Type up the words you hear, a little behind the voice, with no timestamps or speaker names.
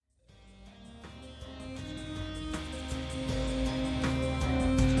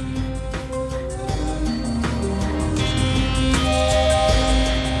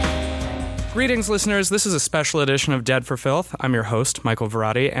Greetings, listeners. This is a special edition of Dead for Filth. I'm your host, Michael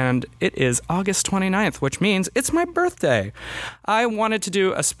Verratti, and it is August 29th, which means it's my birthday. I wanted to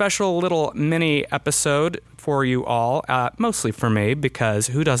do a special little mini episode for you all, mostly for me, because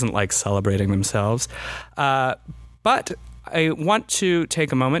who doesn't like celebrating themselves? But I want to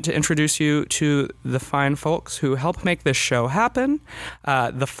take a moment to introduce you to the fine folks who help make this show happen,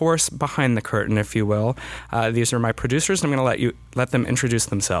 the force behind the curtain, if you will. These are my producers, and I'm going to let them introduce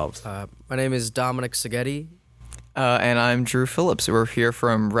themselves. My name is Dominic Seghetti. And I'm Drew Phillips. We're here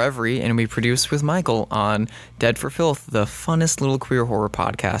from Reverie, and we produce with Michael on Dead for Filth, the funnest little queer horror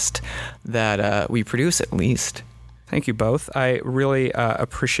podcast that we produce, at least. Thank you both. I really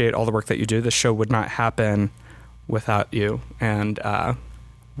appreciate all the work that you do. This show would not happen without you, and I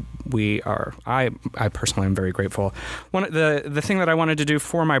personally am very grateful. The thing that I wanted to do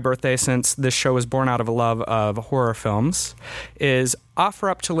for my birthday, since this show is born out of a love of horror films, is offer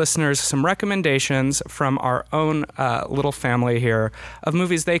up to listeners some recommendations from our own little family here of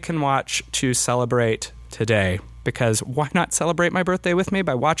movies they can watch to celebrate today. Because why not celebrate my birthday with me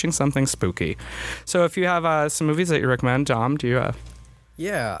by watching something spooky? So if you have some movies that you recommend, Dom, do you...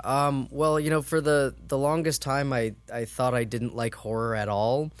 Yeah, well, for the longest time, I thought I didn't like horror at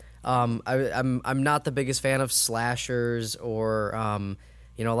all. I'm not the biggest fan of slashers or, a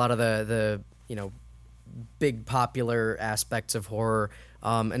lot of the big popular aspects of horror.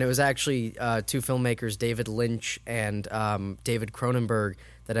 And it was actually two filmmakers, David Lynch and David Cronenberg,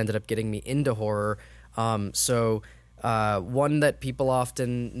 that ended up getting me into horror. So one that people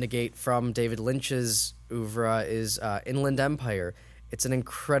often negate from David Lynch's oeuvre is Inland Empire. It's an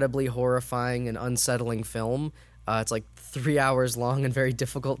incredibly horrifying and unsettling film. It's like 3 hours long and very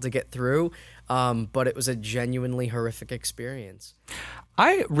difficult to get through, but it was a genuinely horrific experience.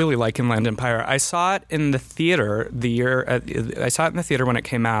 I really like Inland Empire. I saw it in the theater when it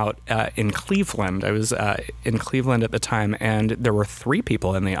came out in Cleveland. I was in Cleveland at the time, and there were 3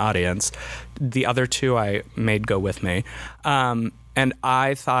 people in the audience. The other 2 I made go with me. And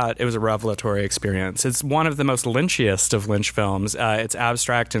I thought it was a revelatory experience. It's one of the most Lynchiest of Lynch films. It's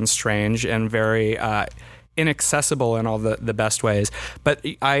abstract and strange and very inaccessible in all the best ways. But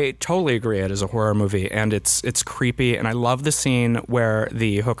I totally agree it is a horror movie, and it's creepy. And I love the scene where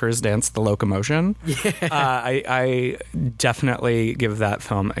the hookers dance the locomotion. Yeah. I definitely give that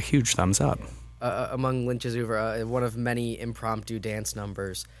film a huge thumbs up. Among Lynch's oeuvre, one of many impromptu dance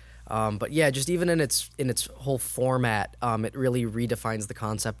numbers. But yeah, just even in its whole format, it really redefines the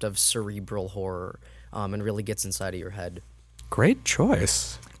concept of cerebral horror, and really gets inside of your head. Great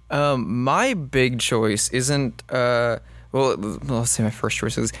choice. My big choice isn't let's say my first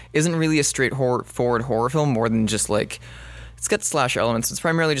choice isn't really a straightforward horror film, more than just like it's got slash elements. It's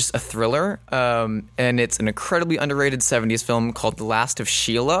primarily just a thriller, and it's an incredibly underrated 70s film called The Last of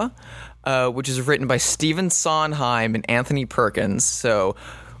Sheila, which is written by Stephen Sondheim and Anthony Perkins. So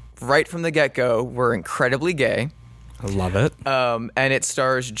right from the get-go, we're incredibly gay. I love it. And it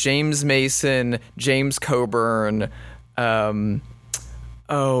stars James Mason, James Coburn. I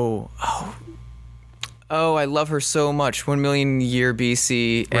love her so much. 1 Million Year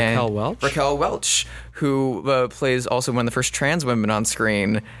BC. Raquel Welch? Raquel Welch, who plays also one of the first trans women on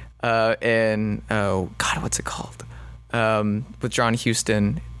screen in, what's it called? With John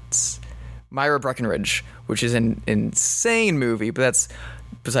Huston. It's Myra Breckinridge, which is an insane movie, but that's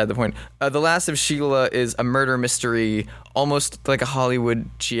beside the point. The Last of Sheila is a murder mystery, almost like a Hollywood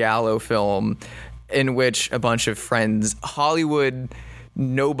giallo film, in which a bunch of friends, Hollywood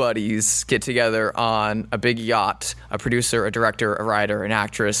nobodies, get together on a big yacht, a producer, a director, a writer, an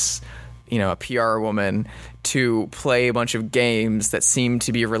actress, a PR woman, to play a bunch of games that seem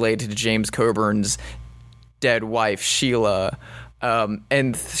to be related to James Coburn's dead wife, Sheila.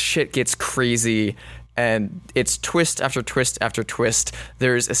 And shit gets crazy. And it's twist after twist after twist.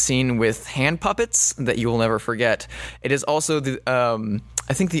 There's a scene with hand puppets that you will never forget. It is also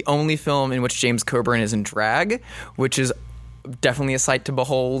I think the only film in which James Coburn is in drag, which is definitely a sight to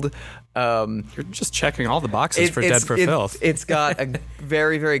behold. You're just checking all the boxes for Dead for Filth. It's got a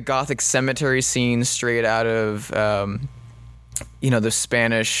very, very gothic cemetery scene straight out of the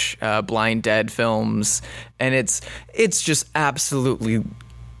Spanish Blind Dead films, and it's just absolutely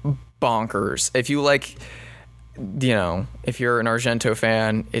bonkers. If you like, if you're an Argento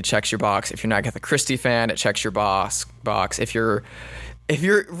fan, it checks your box. If you're not Agatha Christie fan, it checks your box. If you're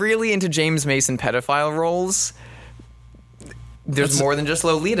really into James Mason pedophile roles, there's more than just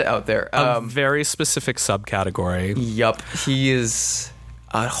Lolita out there. A very specific subcategory. Yup, he is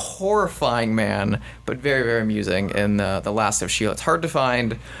a horrifying man, but very, very amusing in The Last of Sheila. It's hard to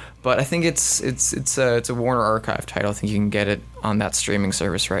find, but I think it's a Warner Archive title. I think you can get it on that streaming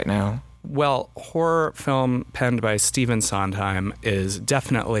service right now. Well, horror film penned by Stephen Sondheim is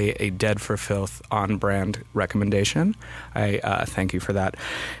definitely a Dead for Filth on-brand recommendation. I thank you for that.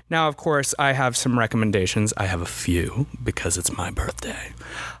 Now, of course, I have some recommendations. I have a few because it's my birthday.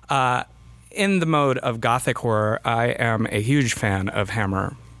 In the mode of gothic horror, I am a huge fan of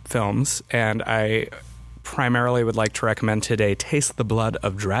Hammer films, and I primarily would like to recommend today Taste the Blood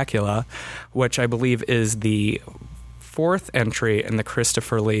of Dracula, which I believe is the fourth entry in the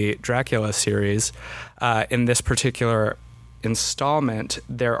Christopher Lee Dracula series. In this particular installment,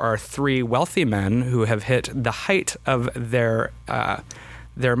 there are three wealthy men who have hit the height of their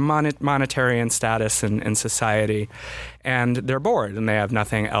monetary status in society, and they're bored and they have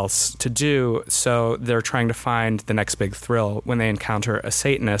nothing else to do, so they're trying to find the next big thrill when they encounter a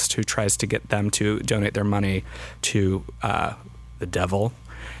Satanist who tries to get them to donate their money to the devil.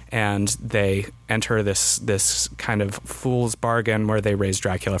 And they enter this kind of fool's bargain where they raise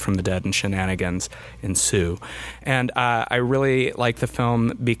Dracula from the dead and shenanigans ensue. And I really like the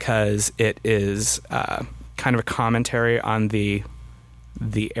film because it is kind of a commentary on the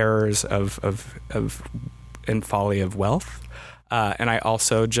errors of and folly of wealth. And I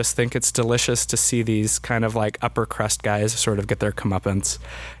also just think it's delicious to see these kind of like upper crust guys sort of get their comeuppance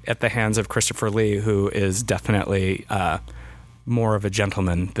at the hands of Christopher Lee, who is definitely more of a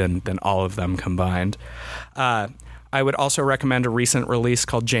gentleman than all of them combined. I would also recommend a recent release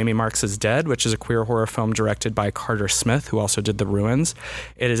called Jamie Marks is Dead, which is a queer horror film directed by Carter Smith, who also did The Ruins.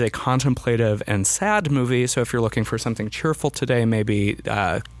 It is a contemplative and sad movie, so if you're looking for something cheerful today, maybe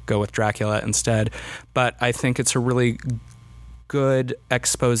go with Dracula instead. But I think it's a really good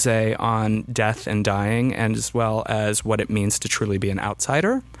expose on death and dying, and as well as what it means to truly be an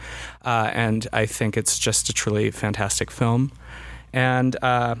outsider. And I think it's just a truly fantastic film. And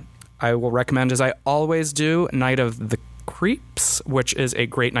I will recommend, as I always do, Night of the Creeps, which is a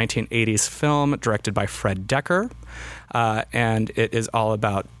great 1980s film directed by Fred Decker. And it is all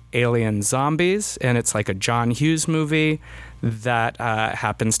about alien zombies, and it's like a John Hughes movie that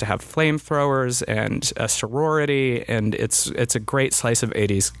happens to have flamethrowers and a sorority, and it's a great slice of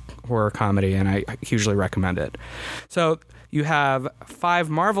 80s horror comedy, and I hugely recommend it. So you have 5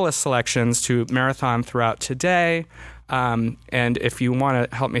 marvelous selections to marathon throughout today. And if you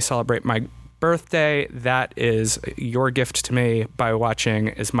want to help me celebrate my birthday, that is your gift to me by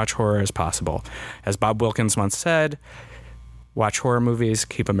watching as much horror as possible. As Bob Wilkins once said, watch horror movies,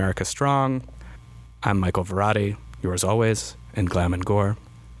 keep America strong. I'm Michael Verratti, yours always, in Glam and Gore.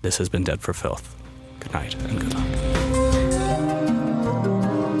 This has been Dead for Filth. Good night and good luck.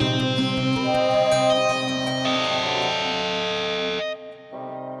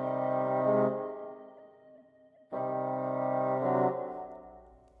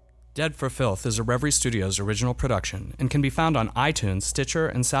 Dead for Filth is a Reverie Studios original production and can be found on iTunes, Stitcher,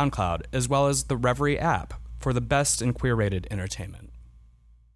 and SoundCloud, as well as the Reverie app for the best in queer-rated entertainment.